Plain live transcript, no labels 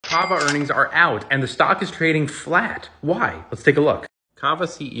CAVA earnings are out and the stock is trading flat. Why? Let's take a look. CAVA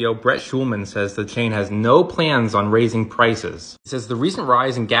CEO Brett Schulman says the chain has no plans on raising prices. He says the recent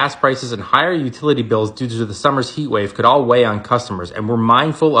rise in gas prices and higher utility bills due to the summer's heat wave could all weigh on customers, and we're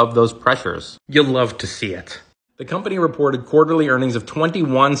mindful of those pressures. You'll love to see it. The company reported quarterly earnings of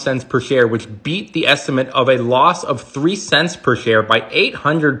 21 cents per share, which beat the estimate of a loss of 3 cents per share by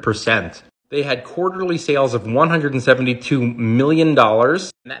 800%. They had quarterly sales of $172 million,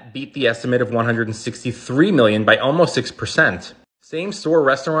 and that beat the estimate of $163 million by almost 6%. Same-store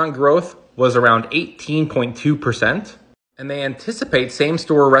restaurant growth was around 18.2%, and they anticipate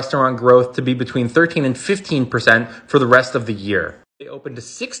same-store restaurant growth to be between 13 and 15% for the rest of the year. They opened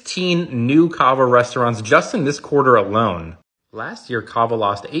 16 new CAVA restaurants just in this quarter alone. Last year, CAVA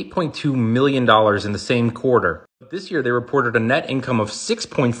lost $8.2 million in the same quarter. But this year, they reported a net income of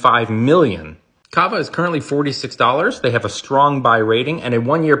 $6.5 million. CAVA is currently $46. They have a strong buy rating and a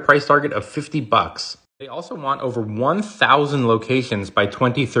one-year price target of $50. They also want over 1,000 locations by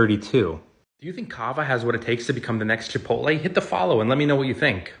 2032. Do you think CAVA has what it takes to become the next Chipotle? Hit the follow and let me know what you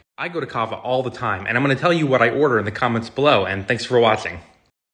think. I go to CAVA all the time, and I'm going to tell you what I order in the comments below, and thanks for watching.